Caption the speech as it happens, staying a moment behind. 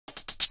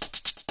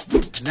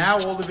Now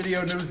all the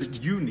video news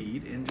that you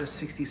need in just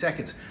 60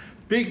 seconds.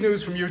 Big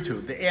news from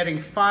YouTube. They're adding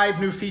 5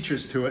 new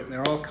features to it, and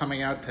they're all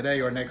coming out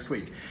today or next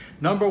week.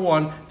 Number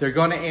 1, they're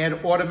going to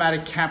add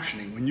automatic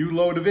captioning. When you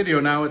load a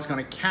video now, it's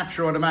going to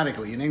capture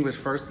automatically in English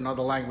first and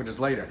other languages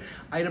later.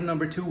 Item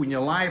number 2, when you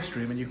live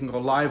stream, and you can go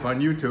live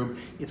on YouTube,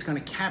 it's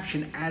going to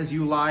caption as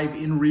you live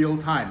in real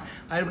time.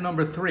 Item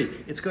number 3,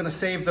 it's going to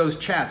save those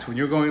chats. When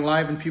you're going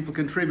live and people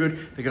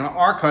contribute, they're going to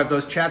archive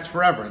those chats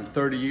forever. In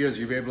 30 years,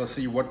 you'll be able to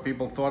see what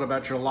people thought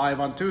about your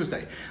live on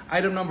Tuesday.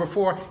 Item number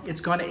 4,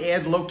 it's going to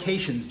add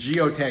locations,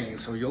 geotagging,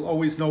 so you'll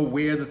always know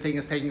where the thing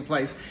is taking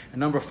place. And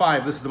number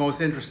 5, this is the most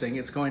interesting,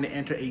 it's going to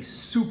enter a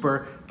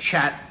super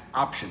chat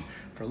option.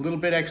 For a little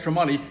bit extra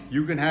money,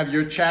 you can have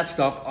your chat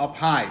stuff up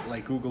high,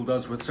 like Google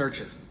does with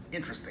searches.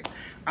 Interesting.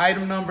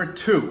 Item number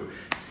 2,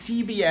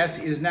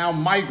 CBS is now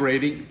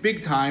migrating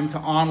big time to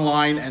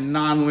online and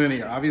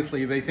non-linear.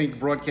 Obviously, they think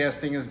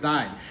broadcasting is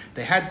dying.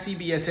 They had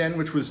CBSN,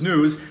 which was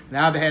news.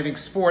 Now they're having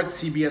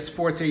sports, CBS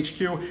Sports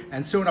HQ,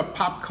 and soon a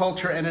pop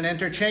culture and an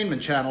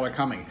entertainment channel are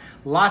coming.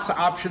 Lots of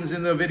options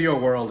in the video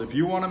world. If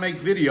you want to make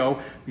video,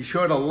 be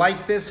sure to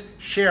like this,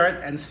 share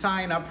it, and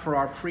sign up for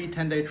our free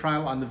 10-day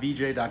trial on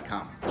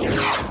thevj.com.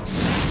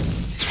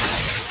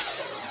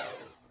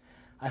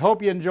 I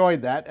hope you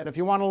enjoyed that, and if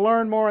you want to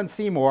learn more and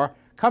see more,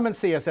 come and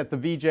see us at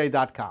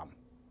thevj.com.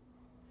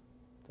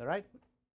 Is that right?